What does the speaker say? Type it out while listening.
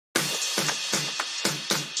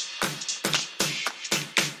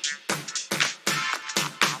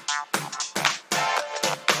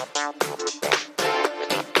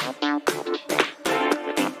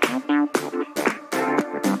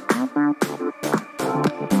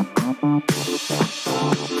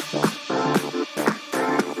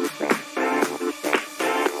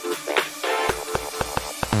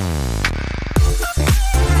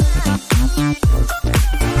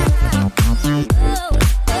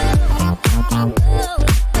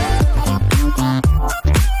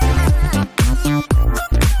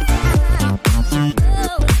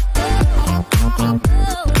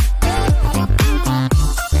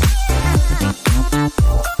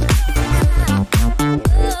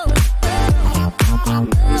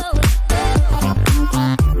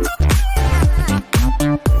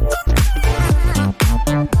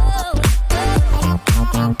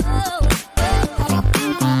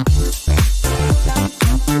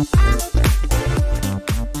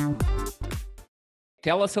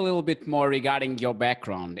Tell us a little bit more regarding your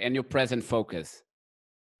background and your present focus.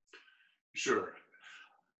 Sure.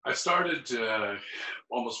 I started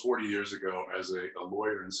almost 40 years ago as a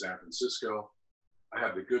lawyer in San Francisco. I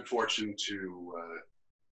had the good fortune to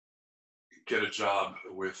get a job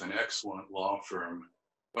with an excellent law firm.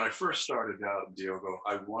 When I first started out, Diogo,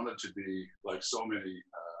 I wanted to be like so many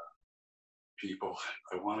people.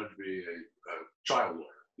 I wanted to be a trial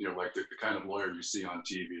lawyer, like the kind of lawyer you see on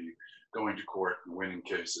TV, going to court and winning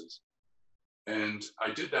cases. And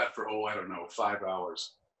I did that for, I don't know, 5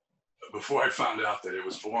 hours before I found out that it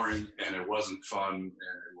was boring and it wasn't fun and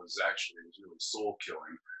it was really soul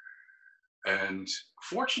killing. And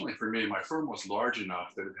fortunately for me, my firm was large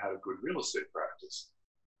enough that it had a good real estate practice.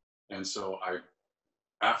 And so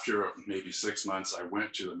after maybe 6 months, I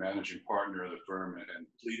went to the managing partner of the firm and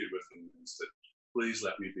pleaded with him and said, please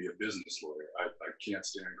let me be a business lawyer. I can't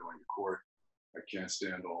stand going to court. I can't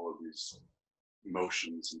stand all of these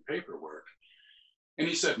motions and paperwork. And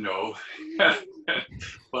he said no.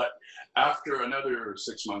 But after another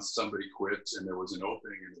 6 months, somebody quit and there was an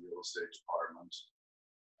opening in the real estate department.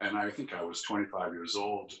 And I think I was 25 years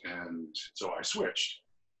old. And so I switched.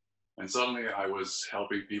 And suddenly I was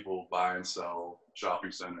helping people buy and sell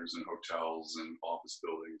shopping centers and hotels and office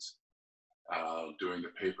buildings, doing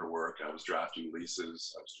the paperwork. I was drafting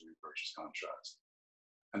leases. I was doing purchase contracts.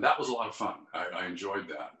 And that was a lot of fun. I enjoyed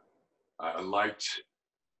that. I liked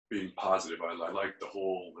being positive. I liked the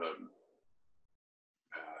whole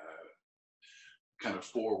kind of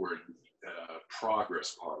forward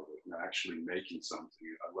progress part of it and actually making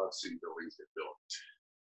something. I love seeing buildings get built.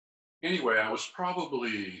 Anyway, I was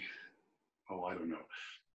probably, I don't know,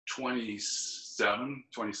 26,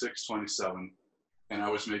 27, and I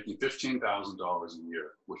was making $15,000 a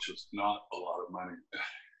year, which was not a lot of money.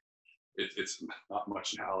 It's not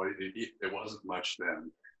much now. It wasn't much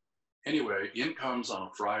then. Anyway, in comes on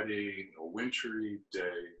a Friday, a wintry day on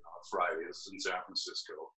a Friday. This is in San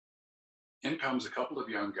Francisco. In comes a couple of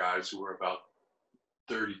young guys who were about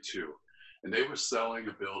 32, and they were selling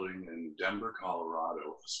a building in Denver, Colorado,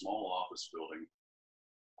 a small office building,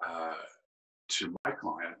 to my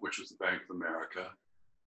client, which was the Bank of America.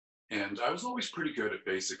 And I was always pretty good at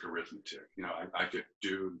basic arithmetic. I could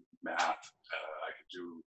do math, I could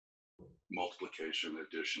do multiplication,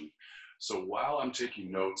 addition. So while I'm taking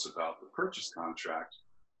notes about the purchase contract,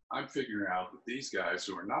 I'm figuring out that these guys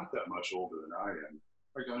who are not that much older than I am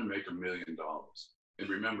are going to make $1 million. And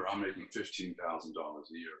remember, I'm making $15,000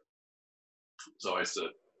 a year. So I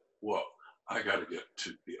said, whoa, I got to get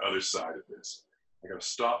to the other side of this. I got to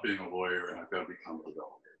stop being a lawyer and I've got to become a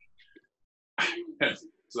developer.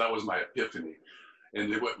 So that was my epiphany. And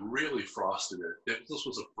what really frosted it, this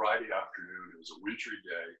was a Friday afternoon. It was a wintry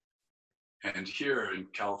day. And here in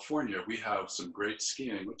California, we have some great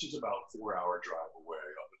skiing, which is about a 4-hour drive away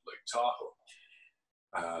up at Lake Tahoe.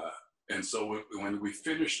 And so when we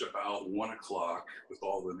finished about 1 o'clock with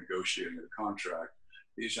all the negotiating of the contract,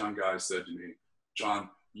 these young guys said to me, John,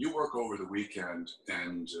 you work over the weekend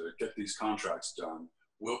and get these contracts done.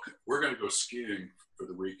 We're going to go skiing for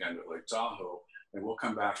the weekend at Lake Tahoe, and we'll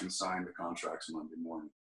come back and sign the contracts Monday morning.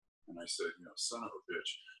 And I said, son of a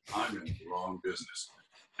bitch, I'm in the wrong business.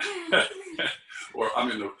 Or I'm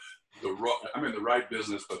in the right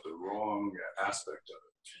business, but the wrong aspect of it.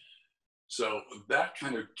 So that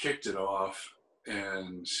kind of kicked it off.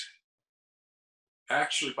 And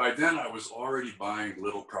actually, by then I was already buying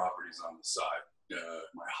little properties on the side.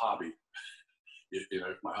 My hobby,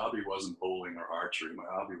 if my hobby wasn't bowling or archery, my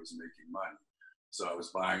hobby was making money. So I was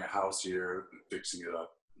buying a house here, and fixing it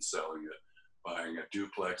up and selling it, buying a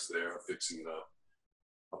duplex there, fixing it up.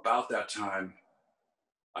 About that time,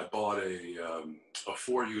 I bought a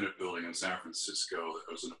 4-unit building in San Francisco. It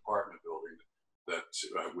was an apartment building that,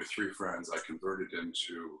 with 3 friends, I converted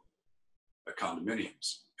into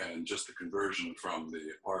condominiums. And just the conversion from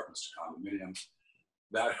the apartments to condominiums,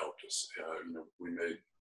 that helped us. We made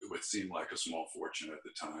what seemed like a small fortune at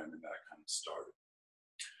the time, and that kind of started.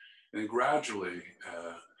 And gradually,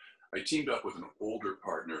 I teamed up with an older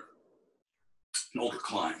partner, an older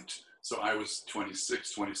client. So I was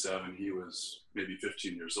 26, 27. He was maybe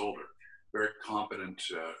 15 years older. Very competent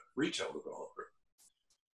retail developer.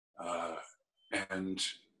 And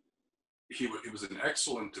he was an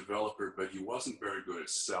excellent developer, but he wasn't very good at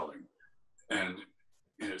selling. And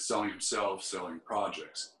selling himself, selling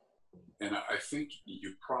projects. And I think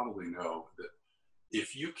you probably know that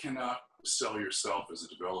if you cannot sell yourself as a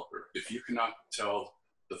developer, if you cannot tell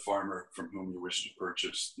the farmer from whom you wish to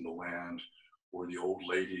purchase the land, or the old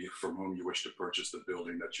lady from whom you wish to purchase the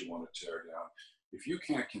building that you want to tear down, if you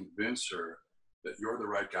can't convince her that you're the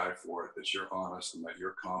right guy for it, that you're honest and that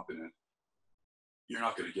you're competent, you're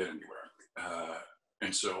not going to get anywhere.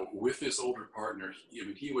 And so with this older partner,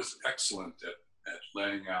 he was excellent at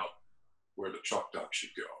laying out where the truck dock should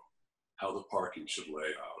go, how the parking should lay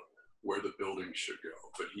out, where the building should go,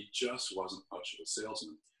 but he just wasn't much of a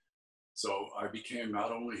salesman. So I became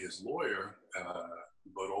not only his lawyer,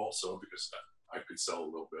 but also, because I could sell a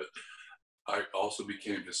little bit, I also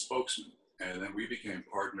became his spokesman. And then we became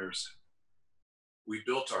partners. We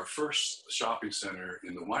built our first shopping center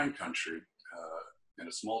in the wine country in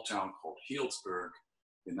a small town called Healdsburg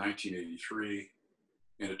in 1983.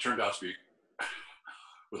 And it turned out to be,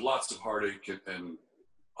 with lots of heartache and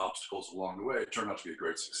obstacles along the way, it turned out to be a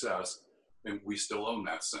great success. And we still own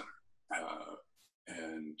that center.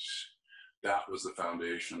 And that was the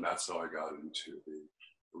foundation. That's how I got into the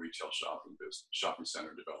retail shopping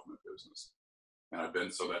center development business.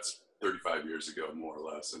 And so that's 35 years ago, more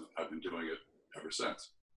or less, and I've been doing it ever since.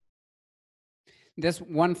 There's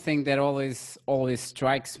one thing that always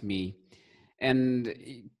strikes me, and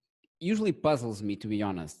usually puzzles me, to be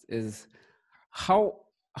honest, is how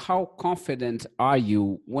confident are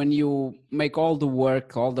you when you make all the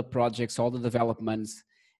work, all the projects, all the developments,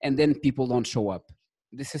 and then people don't show up?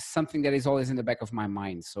 This is something that is always in the back of my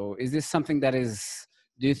mind. So is this something that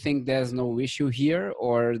do you think there's no issue here,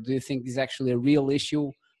 or do you think this is actually a real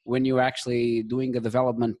issue when you're actually doing a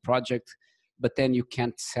development project, but then you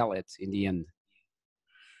can't sell it in the end?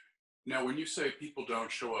 Now, when you say people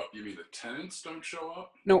don't show up, you mean the tenants don't show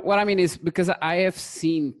up? No, what I mean is, because I have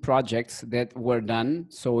seen projects that were done.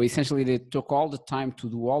 So essentially they took all the time to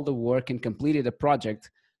do all the work and completed a project,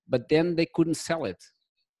 but then they couldn't sell it.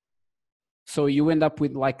 So you end up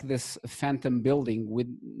with like this phantom building with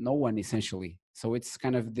no one, essentially. So it's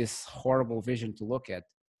kind of this horrible vision to look at.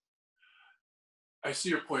 I see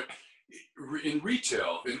your point. In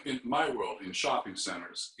retail, in my world, in shopping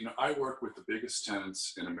centers, I work with the biggest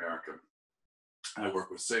tenants in America. I work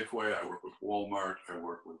with Safeway, I work with Walmart, I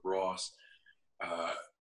work with Ross.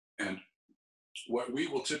 And what we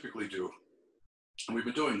will typically do, and we've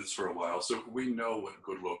been doing this for a while, so we know what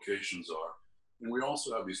good locations are. And we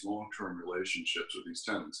also have these long-term relationships with these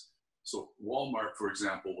tenants. So Walmart, for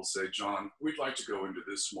example, will say, John, we'd like to go into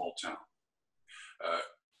this small town.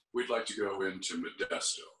 We'd like to go into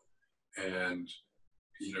Modesto. And,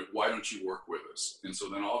 why don't you work with us? And so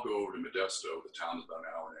then I'll go over to Modesto. The town is about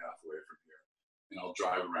an hour and a half away from here. And I'll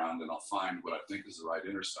drive around and I'll find what I think is the right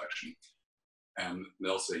intersection. And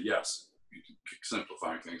they'll say, yes,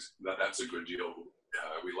 simplifying things, that's a good deal.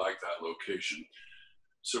 We like that location.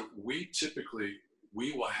 So we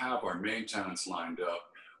will have our main tenants lined up.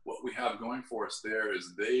 What we have going for us there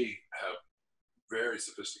is they have very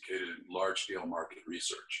sophisticated large-scale market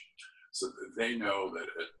research. So they know that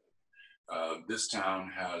this town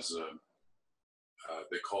has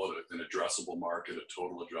they call it an addressable market, a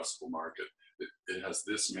total addressable market. It has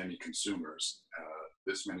this many consumers,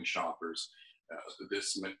 this many shoppers,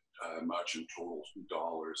 this much in total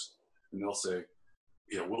dollars. And they'll say,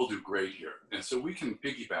 we'll do great here. And so we can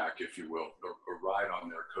piggyback, if you will, or ride on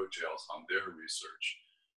their coattails on their research.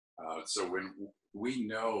 So when we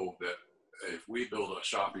know that if we build a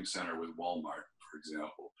shopping center with Walmart, for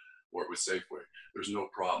example, or with Safeway, there's no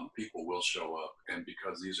problem. People will show up. And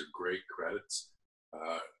because these are great credits,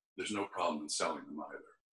 there's no problem in selling them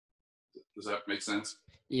either. Does that make sense?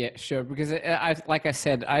 Yeah, sure. Because like I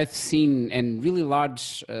said, I've seen in really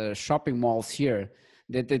large shopping malls here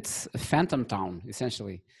that it's a phantom town,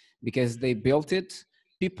 essentially, because they built it.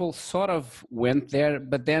 People sort of went there,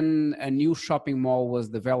 but then a new shopping mall was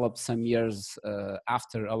developed some years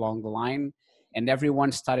after along the line, and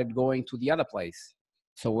everyone started going to the other place.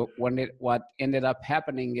 So what ended up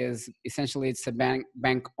happening is essentially it's a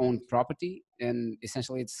bank-owned property, and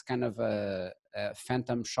essentially it's kind of a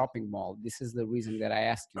phantom shopping mall. This is the reason that I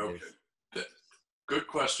asked you this. Good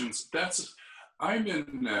questions. I'm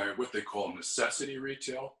in what they call necessity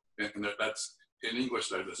retail, and that's in English.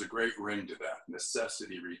 There's a great ring to that,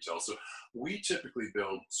 necessity retail. So we typically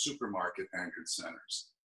build supermarket anchored centers,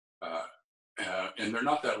 and they're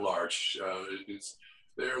not that large.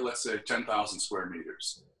 They're, let's say, 10,000 square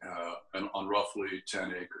meters and on roughly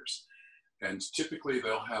 10 acres. And typically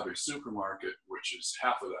they'll have a supermarket, which is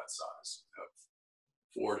half of that size,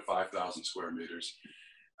 4,000 to 5,000 square meters.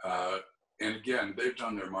 And again, they've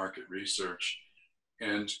done their market research,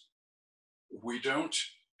 and we don't.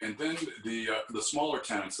 And then the smaller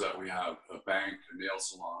tenants that we have, a bank, a nail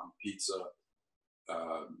salon, pizza,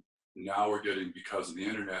 now we're getting, because of the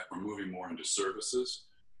internet, we're moving more into services.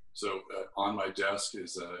 So on my desk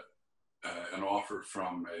is an offer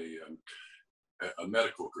from a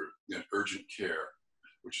medical group, urgent care,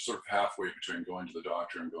 which is sort of halfway between going to the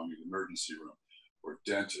doctor and going to the emergency room, or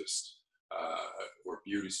dentist, or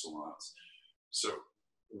beauty salons. So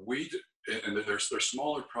and they're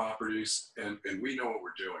smaller properties, and we know what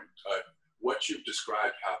we're doing. What you've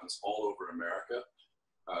described happens all over America.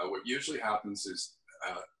 What usually happens is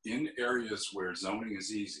in areas where zoning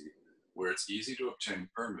is easy, where it's easy to obtain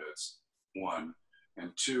permits, one,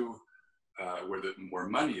 and two, where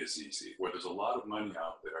money is easy, where there's a lot of money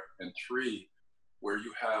out there, and three, where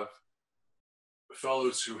you have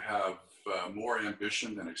fellows who have more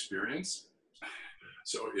ambition than experience.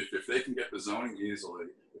 So if they can get the zoning easily,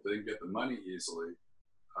 if they can get the money easily,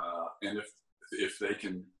 and if they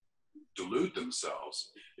can delude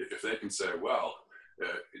themselves, if they can say, well,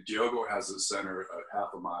 Diogo has a center half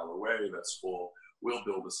a mile away that's full, we'll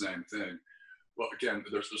build the same thing. Well, again,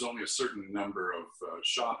 there's only a certain number of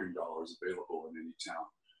shopping dollars available in any town.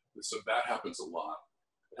 So that happens a lot.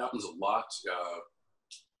 It happens a lot.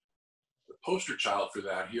 The poster child for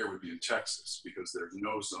that here would be in Texas, because there's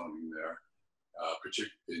no zoning there,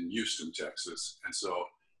 particularly in Houston, Texas. And so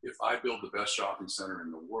if I build the best shopping center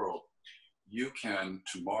in the world, you can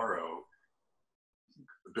tomorrow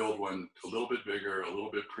build one a little bit bigger, a little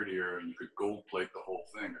bit prettier, and you could gold plate the whole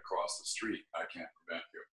thing across the street. I can't prevent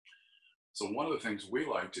you. So one of the things we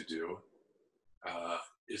like to do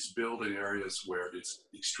is build in areas where it's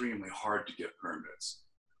extremely hard to get permits.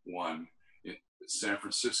 One, in San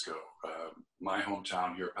Francisco, my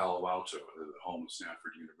hometown here, Palo Alto, the home of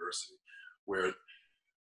Stanford University, where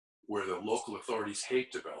the local authorities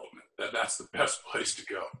hate development. That's the best place to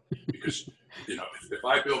go, because if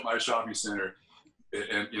I build my shopping center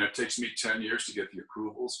and it takes me 10 years to get the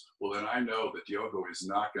approvals, well, then I know that Diogo is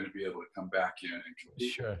not going to be able to come back in and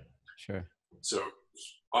compete. Sure. So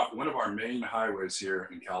one of our main highways here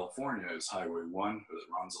in California is Highway 1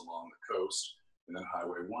 that runs along the coast, and then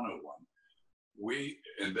Highway 101.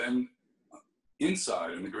 And then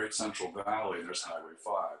inside in the Great Central Valley, there's Highway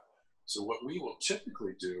 5. So what we will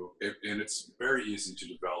typically do, and it's very easy to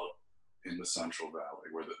develop in the Central Valley,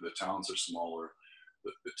 where the towns are smaller,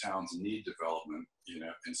 the towns need development,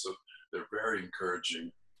 and so they're very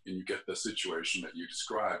encouraging, and you get the situation that you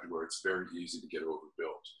described where it's very easy to get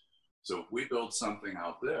overbuilt. So if we build something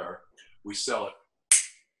out there, we sell it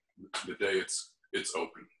the day it's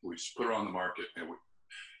open. We just put it on the market,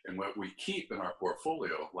 and what we keep in our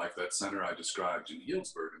portfolio, like that center I described in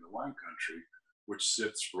Healdsburg in the wine country, which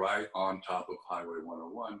sits right on top of Highway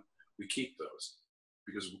 101, we keep those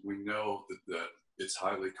because we know that it's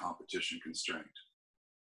highly competition constrained.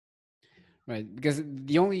 Right, because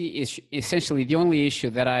the only issue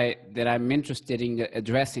that I'm interested in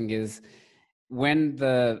addressing is when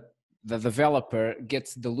the developer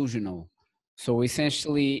gets delusional. So is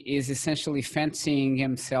essentially fancying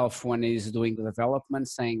himself when he's doing the development,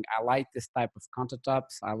 saying, I like this type of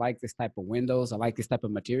countertops, I like this type of windows, I like this type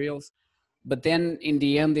of materials. But then in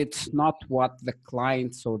the end, it's not what the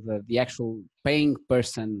client, so the actual paying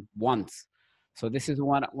person wants. So this is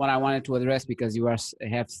what I wanted to address, because you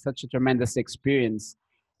have such a tremendous experience,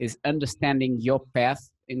 is understanding your path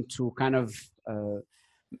into kind of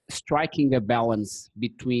striking a balance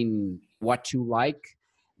between what you like,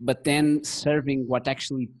 but then serving what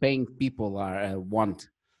actually paying people want.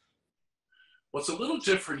 Well, it's a little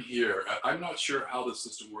different here. I'm not sure how the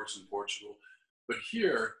system works in Portugal, but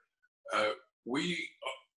here,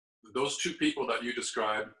 those two people that you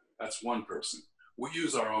described, that's one person. We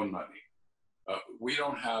use our own money. We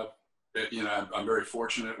don't have, I'm very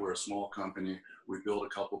fortunate. We're a small company. We build a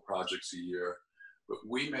couple projects a year, but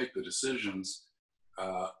we make the decisions,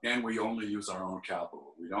 and we only use our own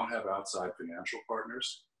capital. We don't have outside financial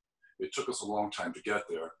partners. It took us a long time to get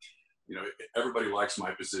there. Everybody likes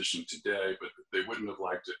my position today, but they wouldn't have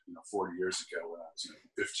liked it, 40 years ago when I was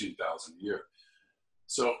 $15,000 a year.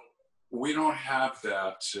 So we don't have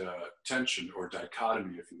that tension or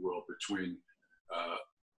dichotomy, if you will, between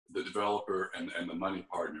the developer and the money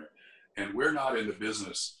partner. And we're not in the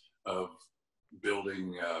business of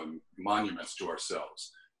building monuments to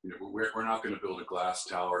ourselves. We're not going to build a glass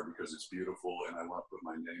tower because it's beautiful and I want to put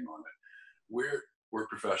my name on it. We're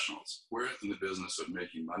professionals. We're in the business of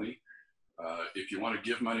making money. If you want to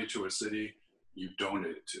give money to a city, you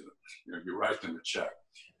donate it to them. You write them a check.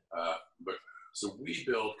 So we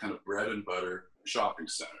build kind of bread and butter shopping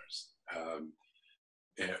centers.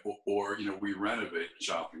 Or we renovate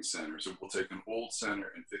shopping centers. So we'll take an old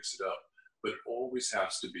center and fix it up, but it always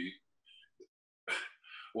has to be.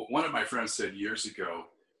 Well, one of my friends said years ago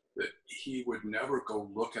that he would never go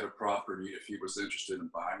look at a property if he was interested in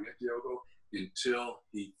buying it, Diogo, until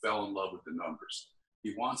he fell in love with the numbers.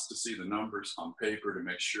 He wants to see the numbers on paper to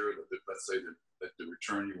make sure that, let's say that the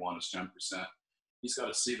return you want is 10%. He's got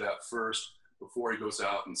to see that first before he goes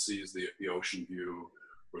out and sees the ocean view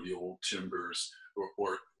or the old timbers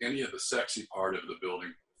or any of the sexy part of the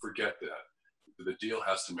building. Forget that. The deal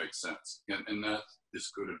has to make sense. And that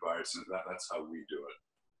is good advice, and that's how we do it.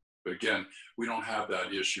 But again, we don't have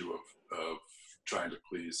that issue of trying to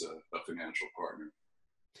please a financial partner.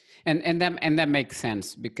 And that makes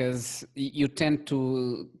sense, because you tend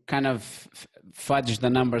to kind of fudge the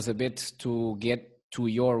numbers a bit to get to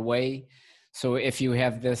your way. So if you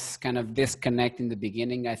have this kind of disconnect in the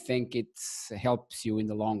beginning, I think it helps you in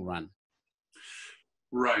the long run.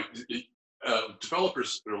 Right.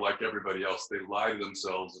 Developers are like everybody else. They lie to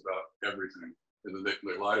themselves about everything. And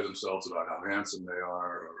they lie to themselves about how handsome they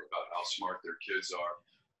are or about how smart their kids are.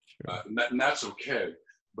 Sure. And that's okay.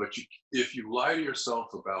 But if you lie to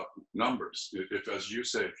yourself about numbers, if, as you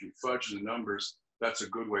say, if you fudge the numbers, that's a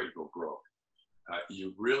good way to go broke.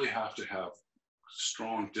 You really have to have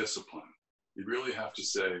strong discipline. You really have to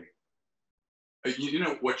say, you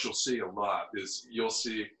know, what you'll see a lot is you'll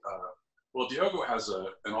see, well, Diogo has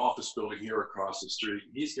an office building here across the street.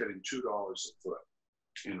 He's getting $2 a foot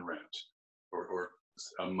in rent or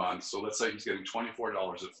a month. So let's say he's getting $24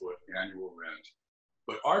 a foot annual rent.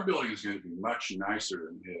 But our building is going to be much nicer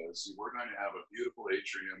than his. We're going to have a beautiful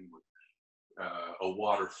atrium with a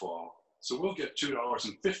waterfall. So we'll get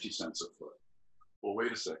 $2.50 a foot. Well,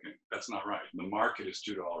 wait a second. That's not right. The market is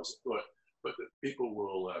 $2 a foot, but the people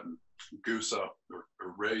will goose up or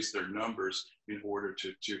raise their numbers in order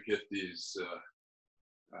to hit these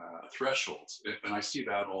thresholds. And I see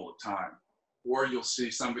that all the time. Or you'll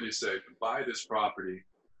see somebody say, buy this property,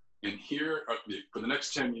 and here are for the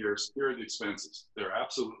next 10 years, here are the expenses. They're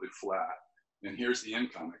absolutely flat. And here's the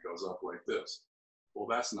income that goes up like this. Well,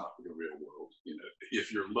 that's not the real world. You know,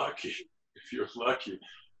 if you're lucky,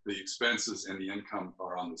 the expenses and the income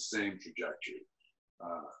are on the same trajectory.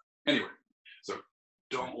 Anyway, so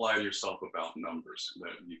don't lie to yourself about numbers.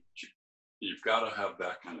 You've got to have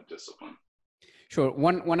that kind of discipline. Sure.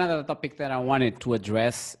 One other topic that I wanted to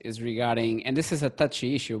address is regarding, and this is a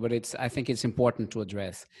touchy issue, but I think it's important to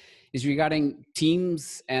address, is regarding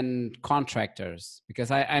teams and contractors,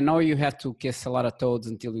 because I know you have to kiss a lot of toads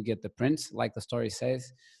until you get the prince, like the story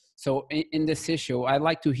says. So in this issue, I'd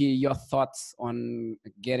like to hear your thoughts on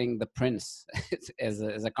getting the prince as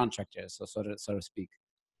a contractor, so to speak.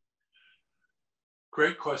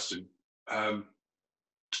 Great question.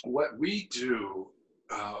 What we do,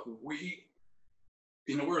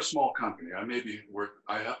 you know, we're a small company. I've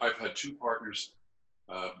had two partners,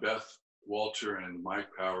 Beth Walter and Mike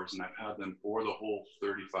Powers, and I've had them for the whole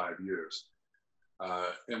 35 years.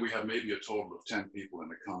 And we have maybe a total of 10 people in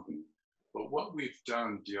the company. But what we've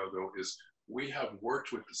done, Diogo, is we have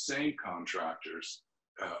worked with the same contractors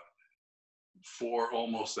for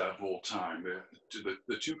almost that whole time.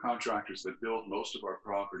 The two contractors that build most of our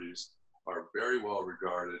properties are very well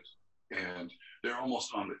regarded, and they're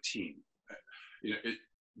almost on the team. You know,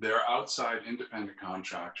 they're outside independent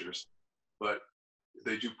contractors, but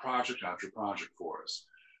they do project after project for us.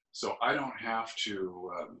 So I don't have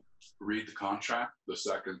to read the contract the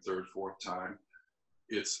second, third, fourth time.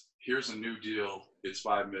 It's here's a new deal, it's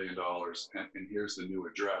 $5 million, and here's the new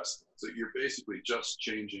address. So you're basically just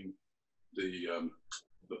changing the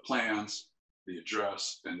plans, the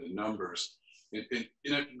address, and the numbers. And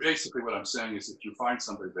basically what I'm saying is if you find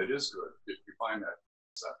something that is good, if you find that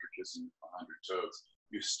after kissing 100 toads,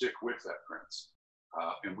 you stick with that prince.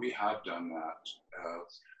 And we have done that.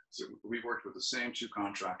 So we worked with the same two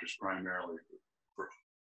contractors primarily for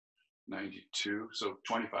 92, so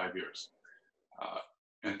 25 years.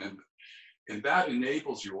 And that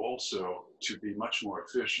enables you also to be much more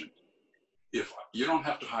efficient. If you don't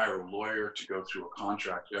have to hire a lawyer to go through a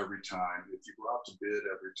contract every time, if you go out to bid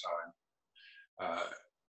every time,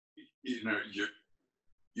 you know,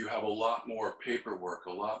 you have a lot more paperwork,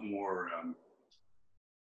 a lot more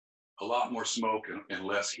smoke and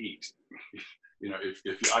less heat. You know,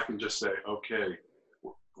 if I can just say, okay,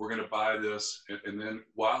 we're going to buy this, and then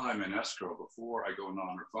while I'm in escrow, before I go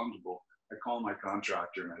non-refundable, I call my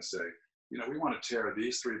contractor and I say, you know, we want to tear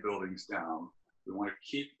these 3 buildings down. We want to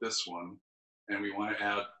keep this one, and we want to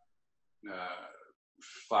add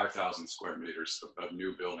 5,000 square meters of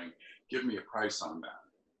new building. Give me a price on that.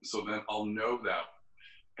 So then I'll know that.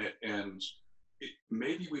 And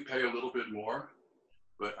maybe we pay a little bit more,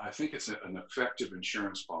 but I think it's an effective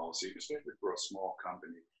insurance policy, especially for a small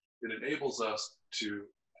company. It enables us to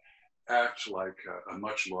act like a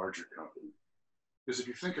much larger company. Because if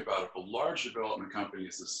you think about it, a large development company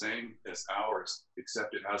is the same as ours,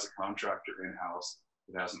 except it has a contractor in-house,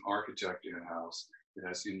 it has an architect in-house, it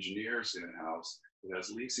has engineers in-house, it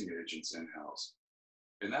has leasing agents in-house.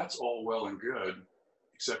 And that's all well and good,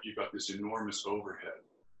 except you've got this enormous overhead.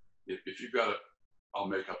 If you've got I'll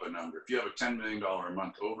make up a number. If you have a $10 million a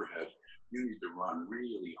month overhead, you need to run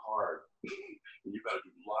really hard. And you've got to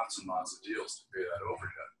do lots and lots of deals to pay that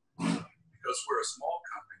overhead. Because we're a small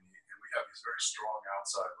company and we have these very strong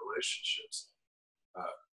outside relationships,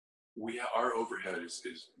 our overhead is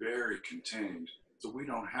very contained, so we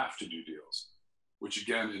don't have to do deals, which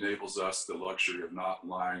again enables us the luxury of not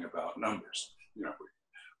lying about numbers. You know,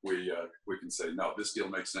 we can say, no, this deal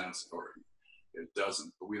makes sense, or it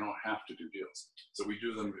doesn't, but we don't have to do deals. So we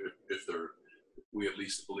do them if we at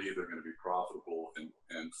least believe they're going to be profitable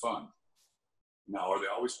and fun. Now, are they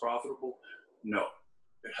always profitable? No.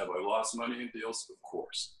 Have I lost money in deals? Of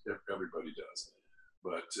course, everybody does.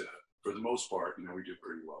 But for the most part, you know, we do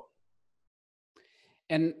pretty well.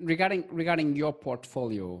 And regarding your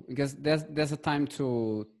portfolio, because there's a time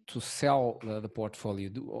to sell the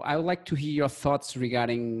portfolio. I would like to hear your thoughts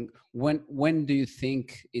regarding when do you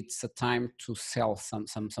think it's a time to sell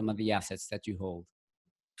some of the assets that you hold?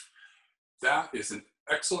 That is an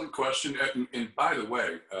excellent question. And by the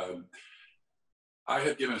way, I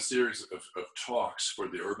had given a series of talks for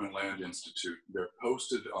the Urban Land Institute. They're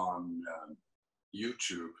posted on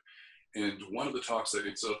YouTube. And one of the talks,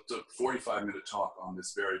 it's a 45-minute talk on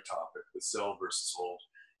this very topic, the sell versus hold.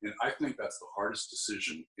 And I think that's the hardest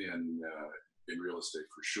decision in real estate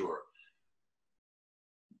for sure.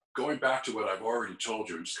 Going back to what I've already told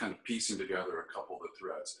you, and just kind of piecing together a couple of the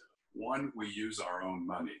threads. One, we use our own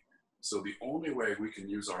money. So the only way we can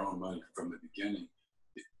use our own money from the beginning,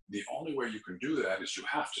 the only way you can do that is you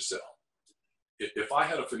have to sell. If I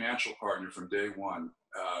had a financial partner from day one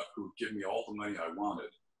who'd give me all the money I wanted,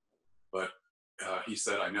 but he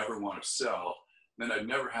said I never want to sell, then I'd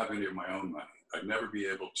never have any of my own money. I'd never be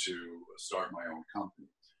able to start my own company.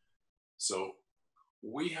 So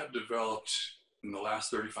we have developed in the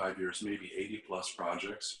last 35 years, maybe 80 plus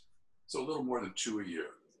projects. So a little more than 2 a year.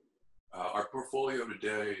 Our portfolio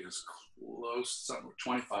today is close, somewhere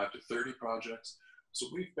 25 to 30 projects. So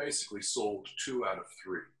we've basically sold 2 out of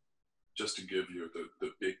 3, just to give you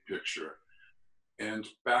the big picture. And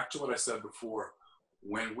back to what I said before,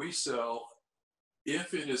 when we sell,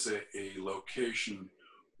 if it is a location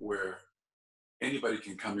where anybody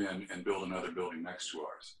can come in and build another building next to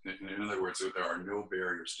ours, in other words, there are no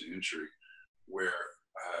barriers to entry, where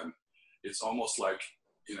it's almost like,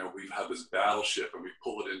 you know, we've had this battleship and we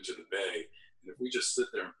pull it into the bay, and if we just sit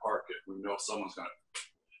there and park it, we know someone's going to,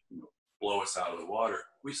 you know, blow us out of the water.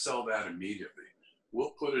 We sell that immediately.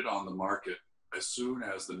 We'll put it on the market as soon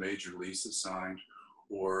as the major lease is signed,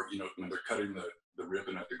 or, you know, when they're cutting the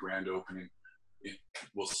ribbon at the grand opening,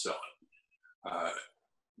 we'll sell it.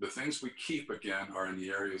 The things we keep, again, are in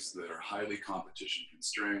the areas that are highly competition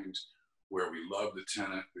constrained, where we love the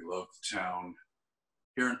tenant, we love the town.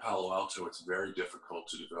 Here in Palo Alto, it's very difficult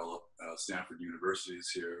to develop. Stanford University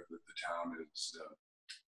is here. The town is,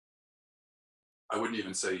 I wouldn't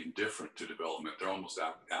even say indifferent to development. They're almost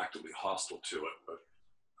actively hostile to it, but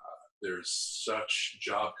there's such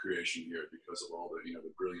job creation here because of all the, you know,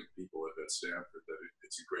 the brilliant people at Stanford that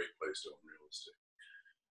it's a great place to own real estate.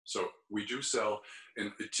 So we do sell,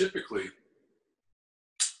 and typically,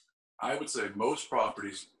 I would say most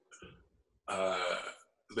properties,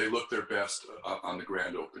 they look their best on the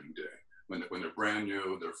grand opening day. When they're brand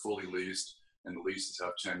new, they're fully leased, and the leases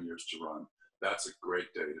have 10 years to run. That's a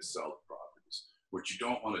great day to sell the properties. What you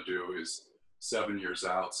don't want to do is 7 years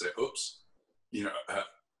out say, oops, you know,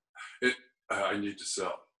 I need to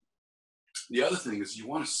sell. The other thing is you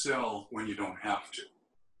want to sell when you don't have to.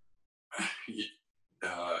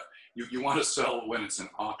 You want to sell when it's an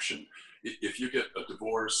option. If you get a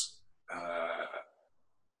divorce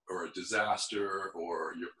or a disaster,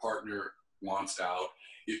 or your partner wants out,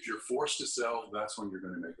 if you're forced to sell, that's when you're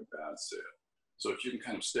going to make a bad sale. So if you can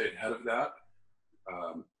kind of stay ahead of that,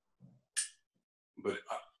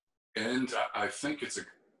 I think it's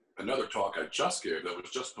another talk I just gave that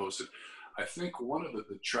was just posted. I think one of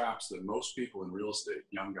the traps that most people in real estate,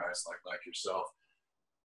 young guys like yourself,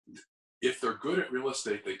 if they're good at real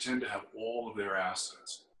estate, they tend to have all of their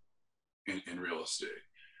assets in real estate.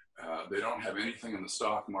 They don't have anything in the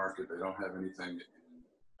stock market. They don't have anything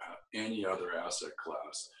in any other asset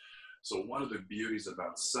class. So one of the beauties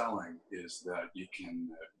about selling is that you can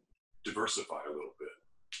diversify a little bit.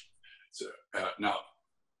 So now,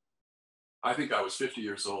 I think I was 50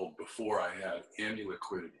 years old before I had any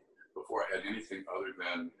liquidity, before I had anything other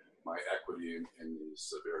than my equity in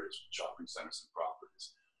these various shopping centers and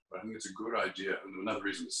properties. But I think it's a good idea. And another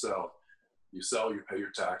reason to sell, you pay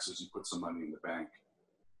your taxes, you put some money in the bank.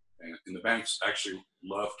 And the banks actually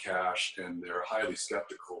love cash, and they're highly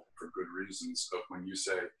skeptical for good reasons of when you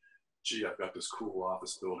say, gee, I've got this cool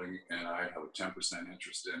office building and I have a 10%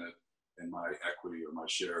 interest in it. and my equity or my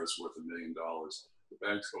share is worth $1 million. The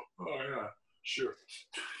banks go, oh yeah, sure.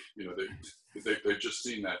 You know, they've just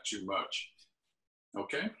seen that too much.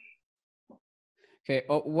 Okay. Okay.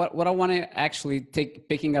 What I want to actually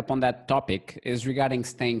picking up on that topic is regarding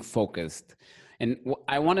staying focused. And what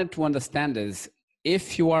I wanted to understand is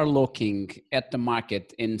if you are looking at the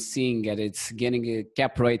market and seeing that it's getting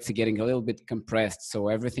cap rates are getting a little bit compressed, so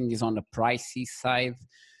everything is on the pricey side,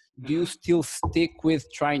 do you still stick with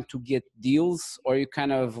trying to get deals, or you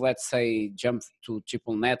kind of, let's say, jump to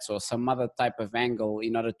triple nets or some other type of angle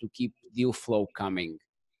in order to keep deal flow coming?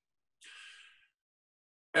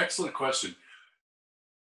 Excellent question.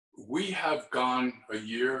 We have gone a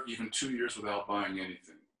year, even 2 years without buying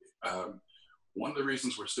anything. One of the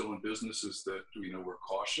reasons we're still in business is that, you know, we're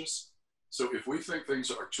cautious. So if we think things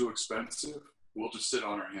are too expensive, we'll just sit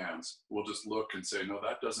on our hands. We'll just look and say, no,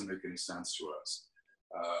 that doesn't make any sense to us.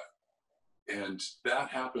 And that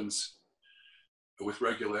happens with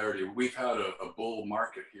regularity. We've had a bull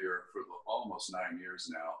market here for almost 9 years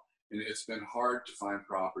now, and it's been hard to find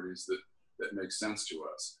properties that make sense to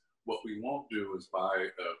us. What we won't do is buy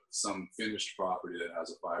some finished property that has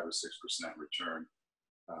a 5 or 6% return.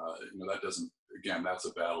 You know, that doesn't, again, that's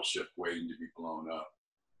a battleship waiting to be blown up.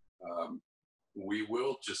 We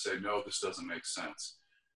will just say, no, this doesn't make sense.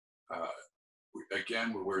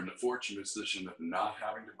 Again, we're in the fortunate position of not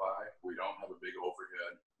having to buy. We don't have a big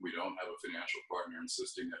overhead. We don't have a financial partner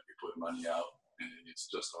insisting that we put money out, and it's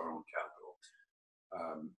just our own capital.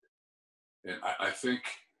 And I think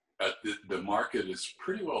the market is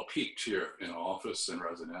pretty well peaked here in office and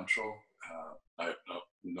residential. I have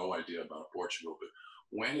no idea about Portugal, but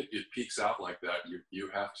when it peaks out like that, you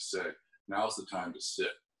have to say, now's the time to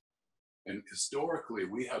sit. And historically,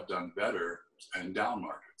 we have done better in down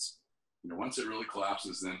markets. You know, once it really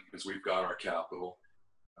collapses, then because we've got our capital,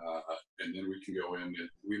 and then we can go in and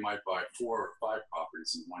we might buy 4 or 5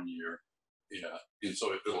 properties in 1 year. Yeah, and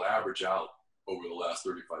so it'll average out over the last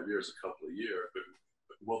 35 years, a couple of years, but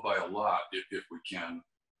we'll buy a lot if we can,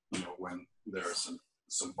 you know, when there are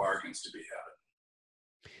some bargains to be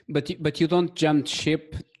had. But you don't jump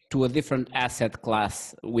ship to a different asset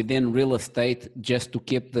class within real estate just to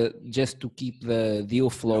keep the deal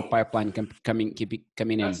flow pipeline coming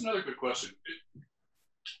in. That's another good question.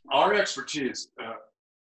 Our expertise,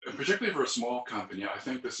 and particularly for a small company, I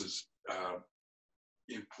think this is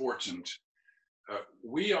important.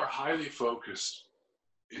 We are highly focused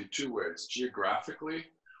in 2 ways. Geographically,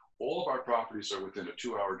 all of our properties are within a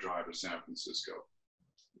 2-hour drive of San Francisco.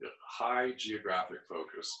 High geographic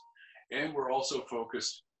focus. And we're also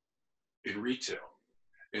focused in retail.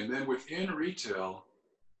 And then within retail,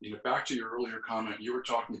 you know, back to your earlier comment, you were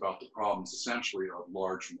talking about the problems essentially of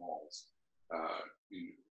large malls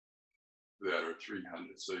that are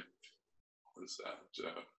 300, so what is that,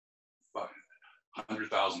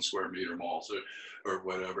 500,000 square meter malls or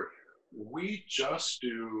whatever. We just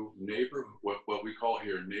do what we call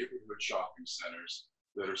here neighborhood shopping centers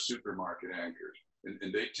that are supermarket anchored.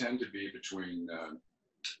 And they tend to be between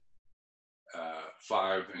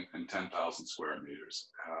 5 and 10,000 square meters,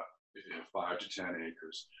 5 to 10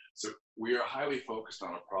 acres. So we are highly focused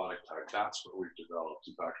on a product type. That's what we've developed.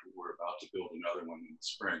 In fact, we're about to build another one in the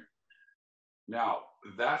spring. Now,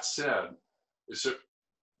 that said,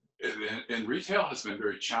 and retail has been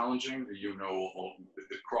very challenging, you know,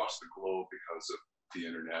 across the globe because of the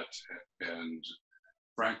internet. And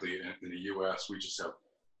frankly, in the US, we just have,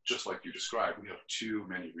 just like you described, we have too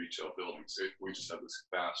many retail buildings. We just have this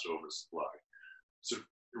vast oversupply. So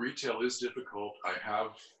retail is difficult. I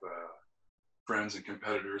have friends and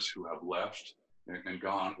competitors who have left and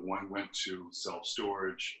gone. One went to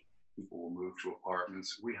self-storage. People will move to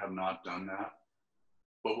apartments. We have not done that.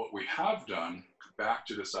 But what we have done, back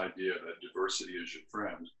to this idea that diversity is your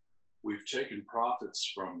friend, we've taken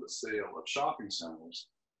profits from the sale of shopping centers.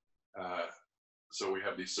 So we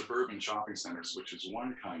have these suburban shopping centers, which is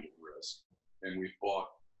one kind of risk. And we've bought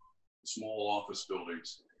small office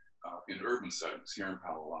buildings in urban settings here in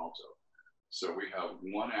Palo Alto. So we have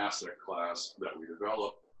one asset class that we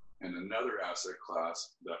develop and another asset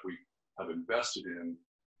class that we have invested in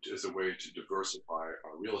as a way to diversify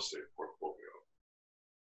our real estate portfolio.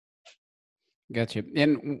 Gotcha.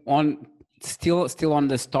 And on still on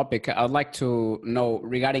this topic, I'd like to know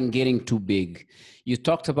regarding getting too big. You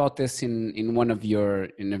talked about this in one of your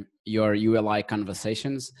ULI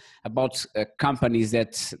conversations about companies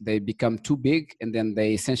that they become too big and then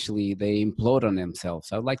they essentially implode on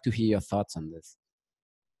themselves. I'd like to hear your thoughts on this.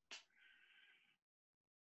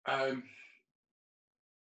 I'm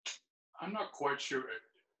not quite sure.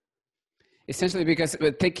 Essentially, because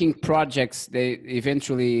taking projects, they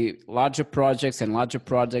eventually larger projects and larger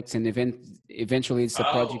projects, and eventually it's the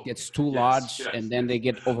project Oh, gets too yes, large, and yes, then they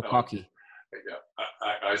yes. get over Oh, cocky. yeah,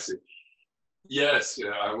 I see. Yes,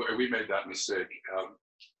 yeah, we made that mistake.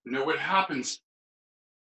 What happens,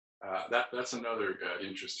 that's another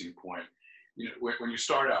interesting point. When you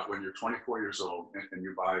start out, when you're 24 years old and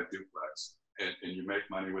you buy a duplex and you make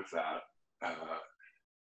money with that, uh,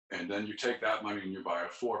 and then you take that money and you buy a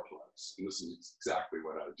fourplex. And this is exactly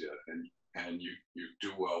what I did. And you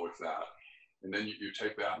do well with that. And then you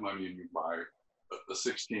take that money and you buy a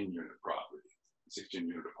 16 unit property, 16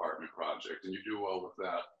 unit apartment project, and you do well with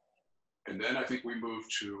that. And then I think we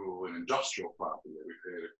moved to an industrial property that we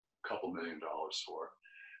paid a couple $1,000,000 for.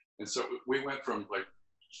 And so we went from like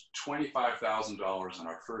 $25,000 on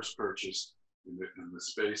our first purchase in the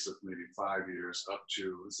space of maybe 5 years up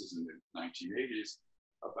to, this is in the 1980s,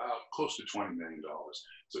 about close to $20 million.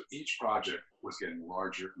 So each project was getting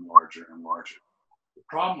larger and larger and larger. The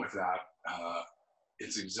problem with that,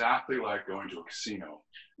 it's exactly like going to a casino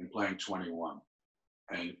and playing 21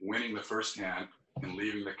 and winning the first hand and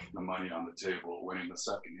leaving the money on the table, winning the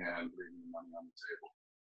second hand, leaving the money on the table.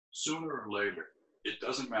 Sooner or later, it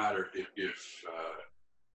doesn't matter if you're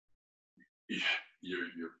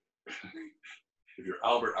if you're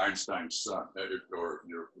Albert Einstein's son or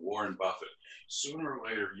you're Warren Buffett, sooner or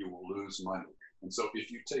later you will lose money. And so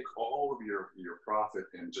if you take all of your profit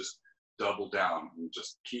and just double down and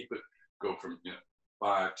just keep it, go from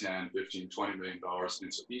 5, 10, 15, $20 million,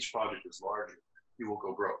 and so each project is larger, you will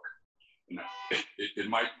go broke. It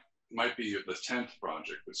might be the 10th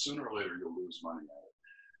project, but sooner or later you'll lose money at it.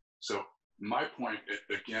 So my point,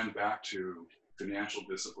 again, back to financial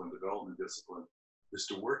discipline, development discipline, is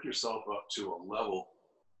to work yourself up to a level,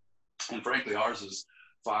 and frankly, ours is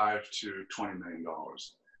 $5 to $20 million,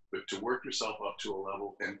 but to work yourself up to a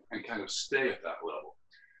level and kind of stay at that level.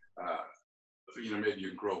 Maybe you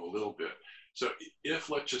can grow a little bit. So if,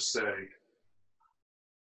 let's just say,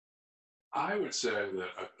 I would say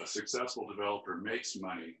that a successful developer makes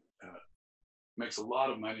money, makes a lot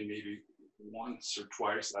of money, maybe once or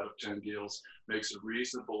twice out of 10 deals, makes a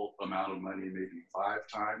reasonable amount of money, maybe 5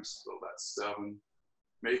 times, so that's 7.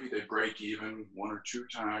 Maybe they break even 1 or 2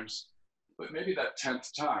 times, but maybe that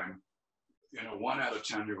 10th time, 1 out of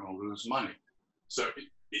 10, you're going to lose money. So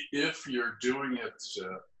if you're doing it,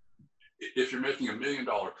 if you're making $1 million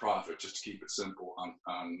profit, just to keep it simple,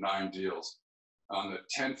 on 9 deals, on the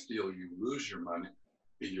 10th deal, you lose your money,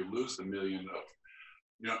 and you lose the $1 million of,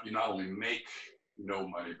 you not only make no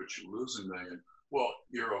money, but you lose $1 million. Well,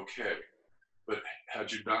 you're okay. But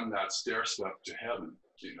had you done that stair step to heaven,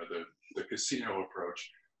 the casino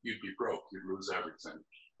approach, you'd be broke, you'd lose everything.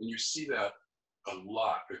 And you see that a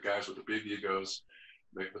lot, the guys with the big egos,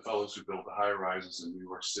 the fellows who build the high rises in New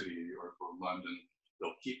York City or London,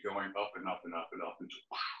 they'll keep going up and up and up and up until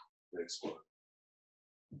they explode.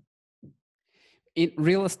 In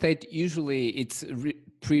real estate, usually it's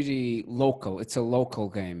pretty local. It's a local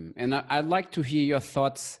game. And I'd like to hear your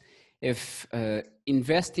thoughts if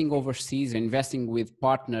investing overseas, investing with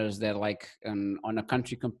partners that like on a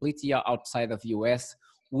country completely outside of the US,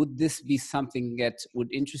 would this be something that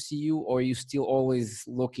would interest you, or are you still always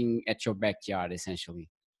looking at your backyard, essentially?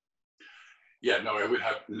 Yeah, no, I would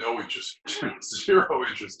have no interest, 0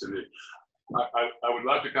 interest in it. I would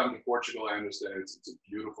love to come to Portugal. I understand it's a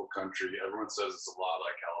beautiful country. Everyone says it's a lot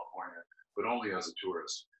like California, but only as a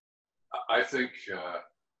tourist. I think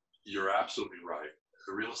you're absolutely right.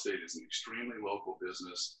 The real estate is an extremely local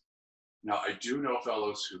business. Now, I do know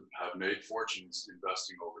fellows who have made fortunes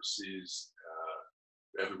investing overseas,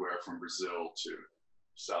 everywhere from Brazil to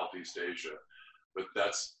Southeast Asia, but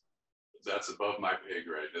that's above my pay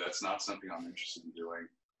grade. That's not something I'm interested in doing.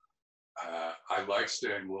 I like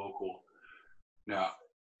staying local. Now,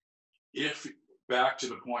 if back to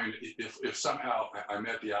the point, if somehow I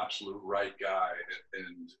met the absolute right guy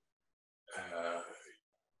and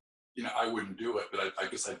I wouldn't do it, but I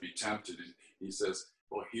guess I'd be tempted. He says,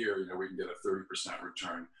 well, here, we can get a 30%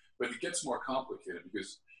 return, but it gets more complicated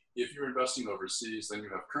because if you're investing overseas, then you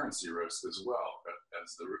have currency risk as well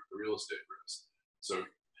as the real estate risk. So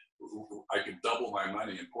I could double my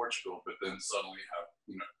money in Portugal, but then suddenly have,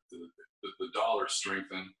 the dollar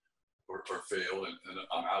strengthen or fail, and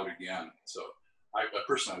I'm out again. So I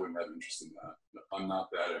personally wouldn't have interest in that. I'm not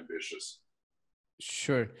that ambitious.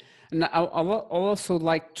 Sure. And I'll also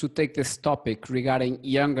like to take this topic regarding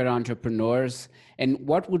younger entrepreneurs, and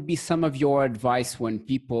what would be some of your advice when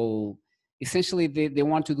people essentially they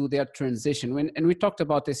want to do their transition, and we talked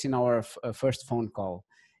about this in our first phone call,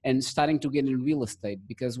 and starting to get in real estate,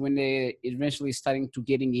 because when they eventually starting to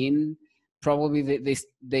getting in, probably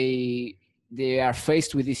they they are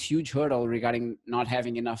faced with this huge hurdle regarding not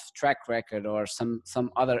having enough track record or some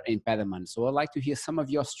other impediment. So I'd like to hear some of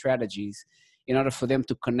your strategies in order for them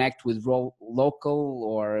to connect with local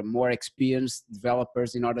or more experienced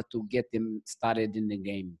developers in order to get them started in the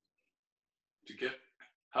game.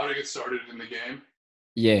 How to get started in the game?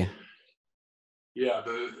 Yeah. Yeah,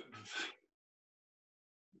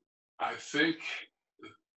 I think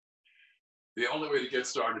the only way to get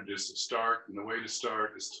started is to start, and the way to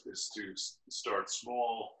start is to start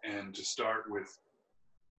small and to start with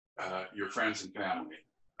your friends and family.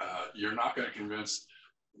 You're not going to convince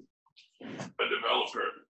a developer.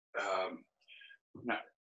 Now,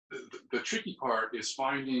 the tricky part is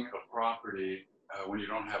finding a property when you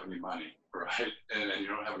don't have any money, right? And you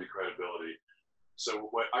don't have any credibility. So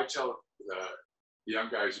what I tell the young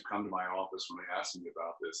guys who come to my office when they ask me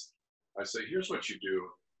about this, I say, here's what you do.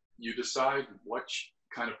 You decide what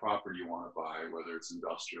kind of property you want to buy, whether it's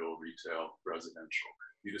industrial, retail, residential.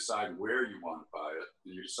 You decide where you want to buy it,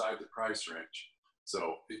 and you decide the price range.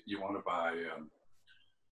 So you want to buy,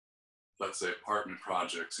 let's say, apartment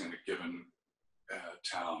projects in a given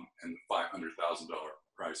town in the $500,000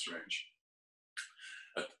 price range.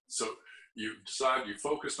 So you decide, you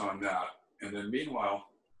focus on that, and then meanwhile,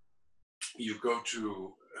 you go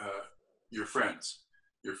to your friends,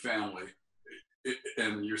 your family,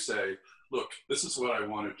 and you say, look, this is what I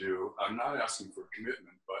want to do. I'm not asking for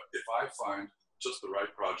commitment, but if I find just the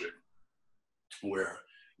right project where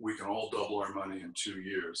we can all double our money in 2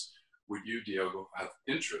 years, would you, Diego, have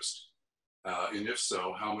interest? And if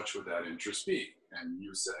so, how much would that interest be? And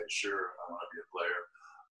you say, sure, I want to be a player.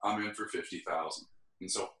 I'm in for 50,000. And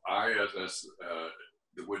so I, as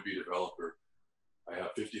the would-be developer, I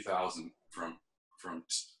have 50,000 from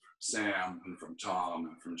Sam and from Tom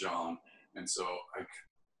and from John. And so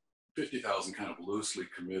 50,000 kind of loosely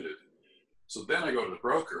committed. So then I go to the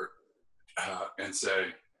broker and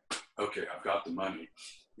say, okay, I've got the money.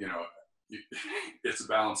 You know, it's a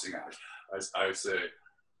balancing act. I say,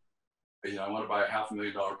 you know, I want to buy a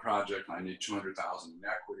 $500,000 project. And I need 200,000 in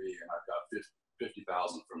equity, and I've got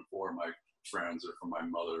 50,000 from 4 of my friends or from my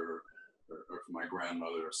mother or from my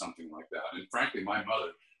grandmother or something like that. And frankly, my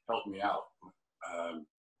mother helped me out.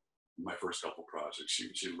 My first couple projects,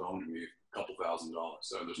 she loaned me a couple $1,000.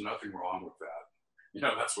 So there's nothing wrong with that. You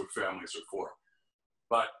know, that's what families are for.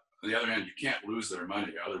 But on the other hand, you can't lose their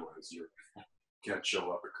money. Otherwise, you can't show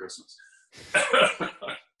up at Christmas.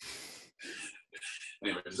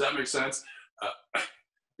 Anyway, does that make sense?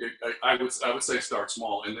 I would say start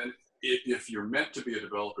small. And then if you're meant to be a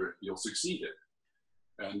developer, you'll succeed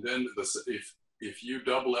it. And then if you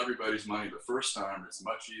double everybody's money the first time, it's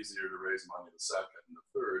much easier to raise money the second and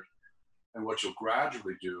the third. And what you'll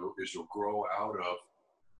gradually do is you'll grow out of,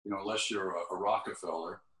 you know, unless you're a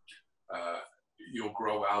Rockefeller, you'll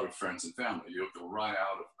grow out of friends and family. You'll run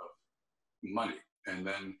out of money. And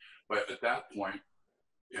then, but at that point,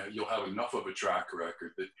 you'll have enough of a track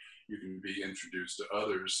record that you can be introduced to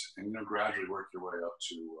others and, you know, gradually work your way up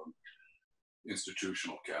to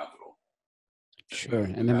institutional capital. Sure.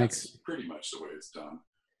 And that makes pretty much the way it's done.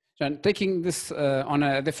 John, taking this on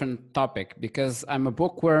a different topic, because I'm a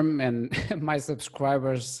bookworm and my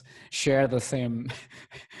subscribers share the same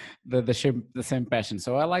the same passion.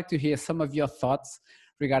 So I'd like to hear some of your thoughts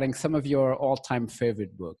regarding some of your all-time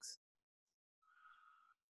favorite books.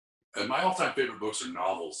 My all-time favorite books are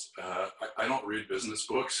novels. I don't read business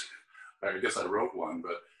books. I guess I wrote one,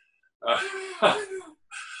 but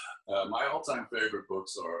my all-time favorite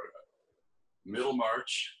books are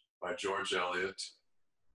Middlemarch by George Eliot,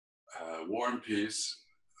 War and Peace,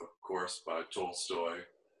 of course, by Tolstoy,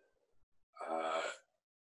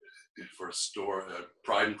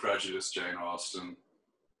 Pride and Prejudice, Jane Austen,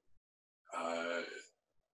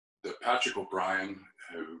 the Patrick O'Brien,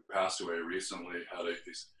 who passed away recently, had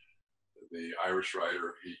the Irish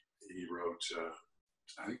writer. He wrote,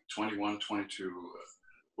 I think, 22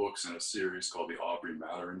 books in a series called the Aubrey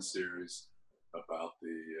Maturin series about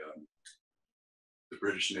the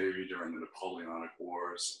British Navy during the Napoleonic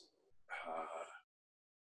Wars.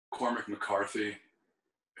 Cormac McCarthy,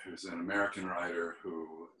 who's an American writer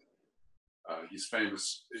who he's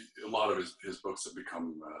famous. A lot of his books have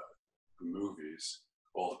become movies.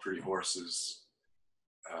 All the Pretty Horses,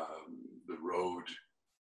 The Road.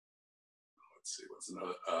 Let's see, what's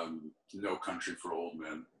another? No Country for Old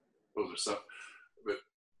Men. Those are some. But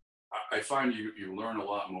I find you learn a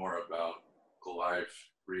lot more about life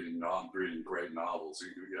reading great novels.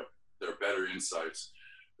 There are better insights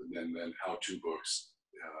than how-to books.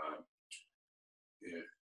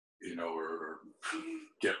 You know, or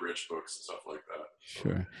get-rich books and stuff like that.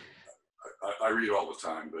 Sure. I read all the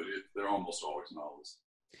time, but they're almost always novels.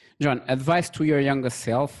 John, advice to your younger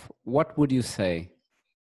self, what would you say?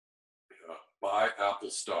 Buy Apple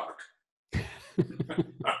stock.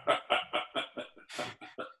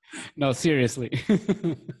 No, seriously.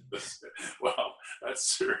 Well,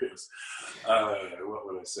 that's serious. What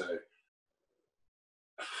would I say?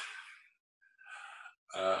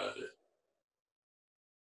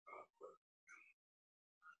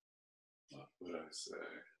 What would I say?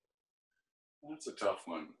 That's a tough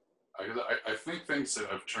one. I think things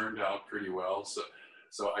have turned out pretty well. So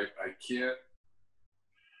I can't.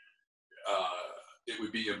 It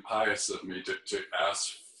would be impious of me to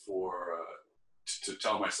ask for to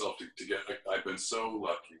tell myself to get. I've been so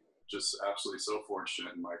lucky, just absolutely so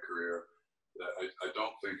fortunate in my career that I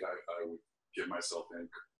don't think I would give myself any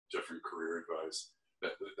different career advice.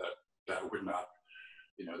 That would not,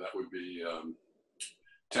 that would be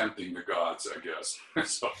tempting the gods, I guess.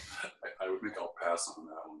 So I would think I'll pass on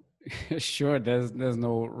that one. Sure, there's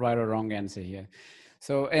no right or wrong answer here.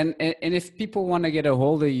 So and if people want to get a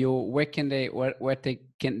hold of you, where can they go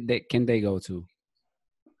to?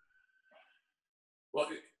 Well,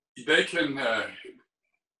 they can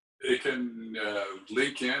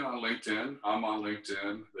link in on LinkedIn. I'm on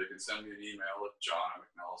LinkedIn. They can send me an email at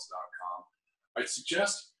john@mcnellis.com. I'd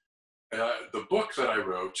suggest the book that I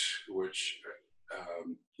wrote, which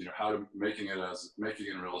how to making it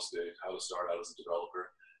in real estate, how to start out as a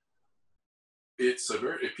developer. It's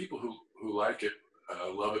if people who like it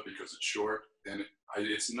love it because it's short, and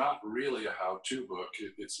it's not really a how-to book.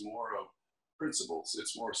 It's more of principles.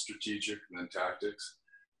 It's more strategic than tactics.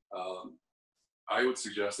 I would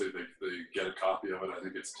suggest that they get a copy of it. I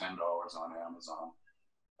think it's $10 on Amazon.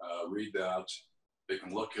 Read that. They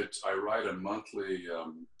can look at. I write a monthly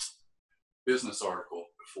business article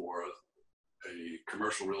for a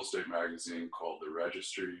commercial real estate magazine called The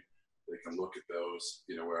Registry. They can look at those,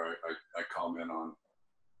 where I comment on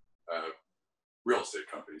real estate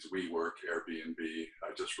companies, WeWork, Airbnb.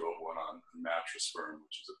 I just wrote one on a mattress firm,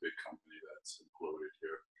 which is a big company that's imploded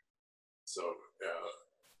here. So,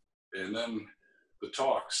 and then the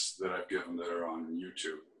talks that I've given that are on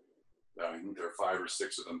YouTube, I think there are 5 or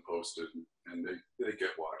 6 of them posted, and they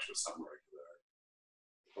get watched with some regularity.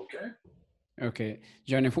 Okay? Okay.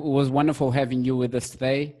 John, it was wonderful having you with us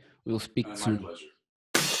today. We'll speak soon. My pleasure.